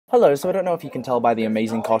Hello, so I don't know if you can tell by the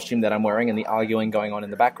amazing costume that I'm wearing and the arguing going on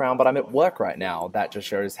in the background, but I'm at work right now. That just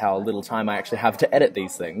shows how little time I actually have to edit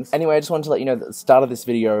these things. Anyway, I just wanted to let you know that the start of this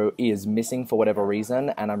video is missing for whatever reason,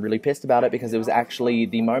 and I'm really pissed about it because it was actually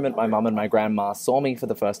the moment my mum and my grandma saw me for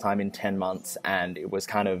the first time in 10 months, and it was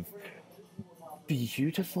kind of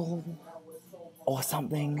beautiful or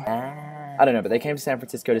something. I don't know, but they came to San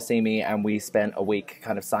Francisco to see me, and we spent a week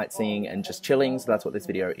kind of sightseeing and just chilling, so that's what this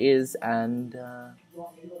video is, and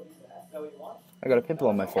I got a pimple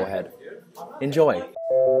on my forehead. Enjoy!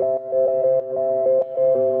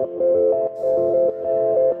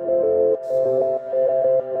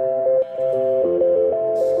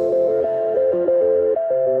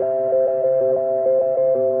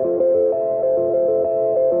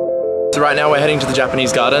 So right now we're heading to the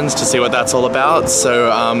Japanese gardens to see what that's all about, so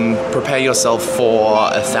prepare yourself for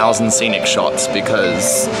 1,000 scenic shots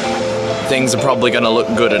because things are probably gonna look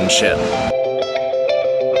good and shit.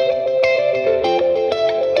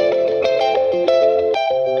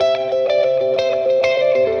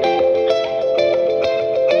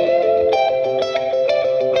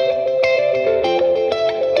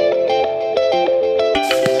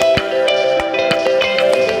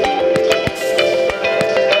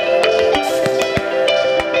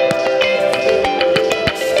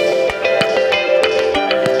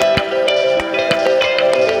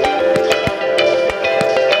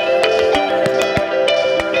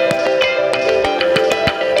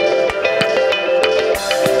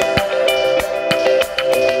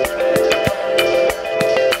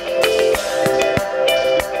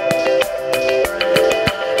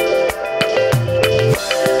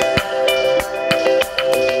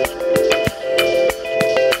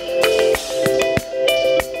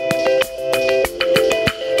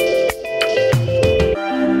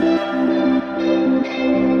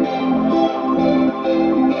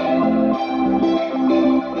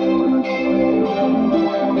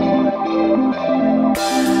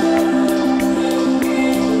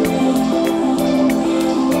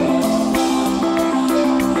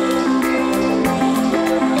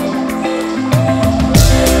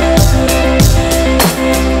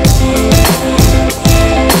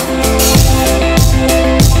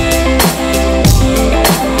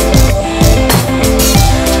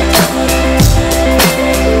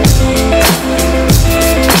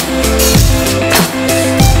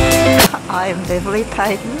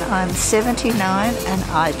 I'm 79 and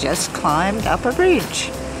I just climbed up a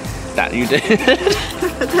bridge. That you did? Is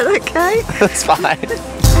that okay? That's fine.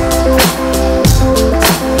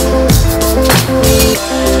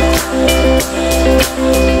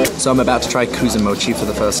 So I'm about to try kuzumochi for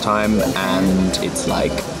the first time, and it's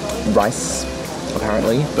like rice,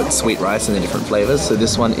 apparently, but sweet rice in the different flavors. So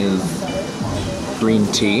this one is green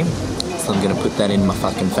tea, so I'm gonna put that in my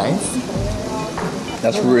fucking face.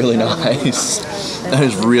 That's really nice. That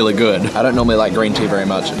is really good. I don't normally like green tea very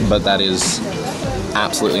much, but that is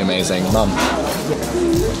absolutely amazing. Mum.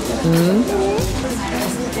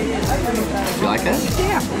 You like it?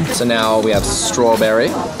 Yeah. So now we have strawberry.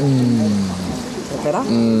 Better?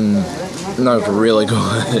 No, it's really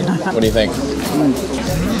good. What do you think?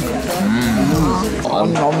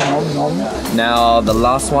 Now the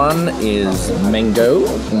last one is mango.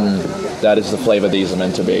 That is the flavor these are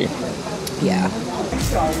meant to be. Yeah.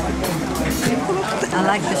 I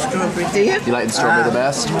like the strawberry. Do you? You like the strawberry the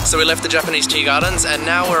best? So we left the Japanese tea gardens and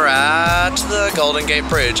now we're at the Golden Gate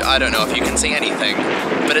Bridge. I don't know if you can see anything,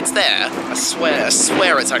 but it's there. I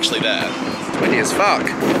swear it's actually there. Windy as fuck.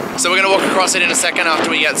 So we're gonna walk across it in a second after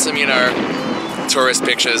we get some, you know, tourist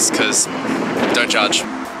pictures, because don't judge.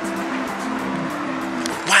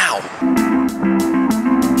 Wow.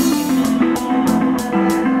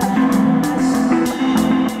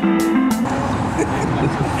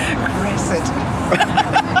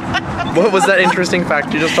 What was that interesting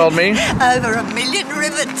fact you just told me? Over 1 million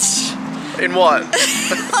rivets. In what?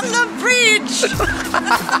 On the bridge.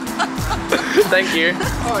 Thank you.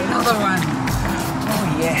 Oh, another one.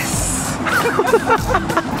 Oh, yes.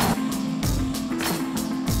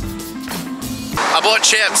 I bought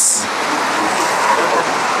chips.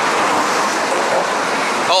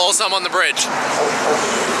 Oh, some on the bridge.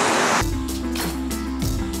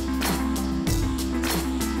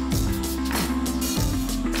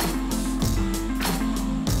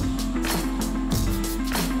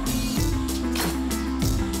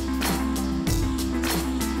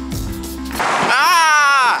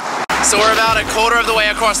 So we're about a quarter of the way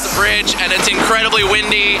across the bridge and it's incredibly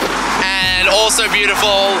windy and also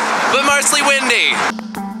beautiful, but mostly windy.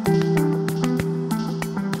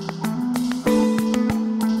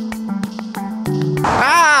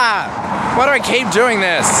 Ah! Why do I keep doing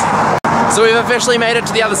this? So we've officially made it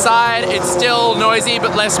to the other side. It's still noisy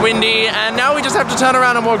but less windy, and now we just have to turn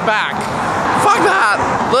around and walk back. Fuck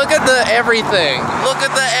that! Look at the everything. Look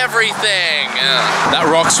at the everything. That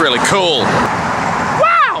rock's really cool.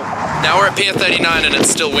 Wow! Now we're at Pier 39 and it's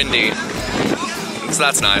still windy. So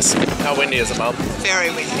that's nice. How windy is it, Mum? Very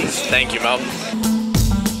windy. Thank you, Mum.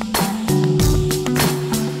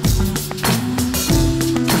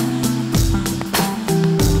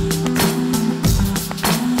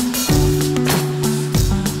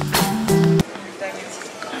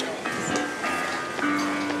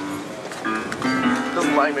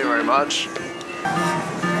 Doesn't like me very much.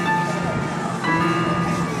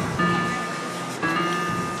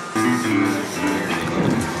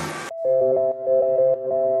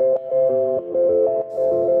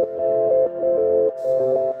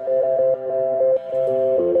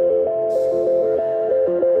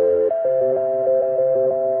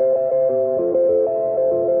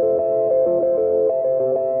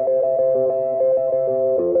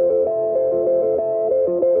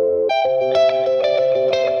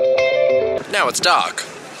 Now it's dark.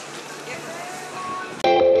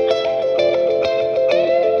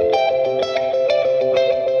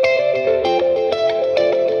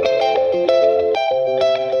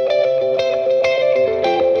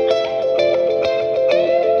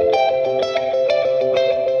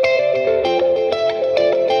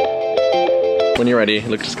 When you're ready, you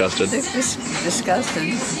look disgusted. It's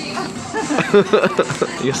disgusting.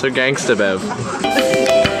 You're so gangster, Bev.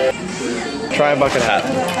 Try a bucket hat.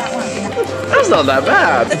 That's not that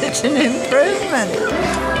bad. It's an improvement.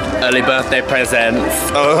 Early birthday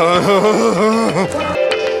presents.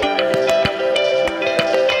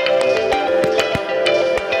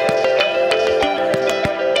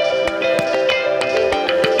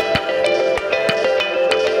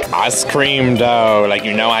 Ice cream dough, like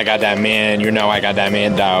you know I got that man, you know I got that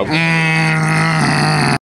man dough.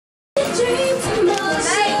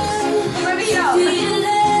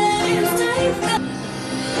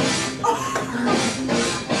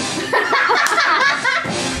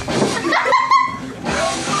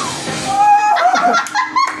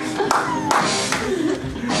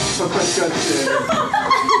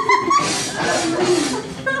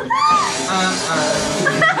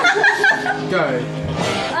 Go.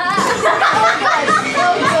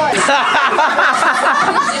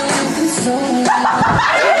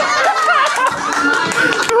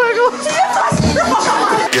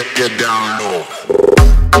 Get down low.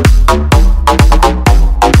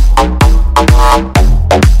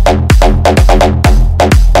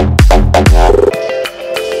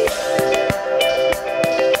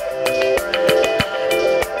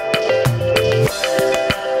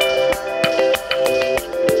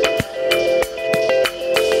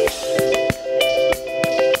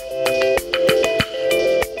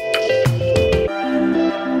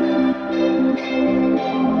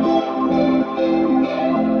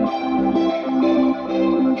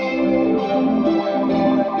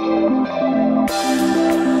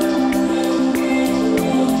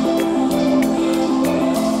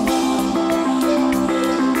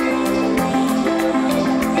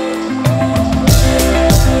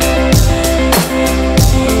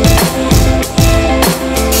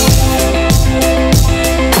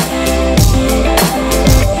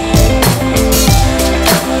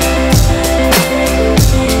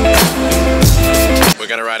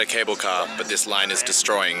 A cable car, but this line is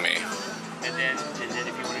destroying me. And then if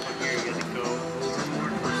you want to go here, you gotta go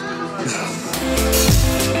forward first.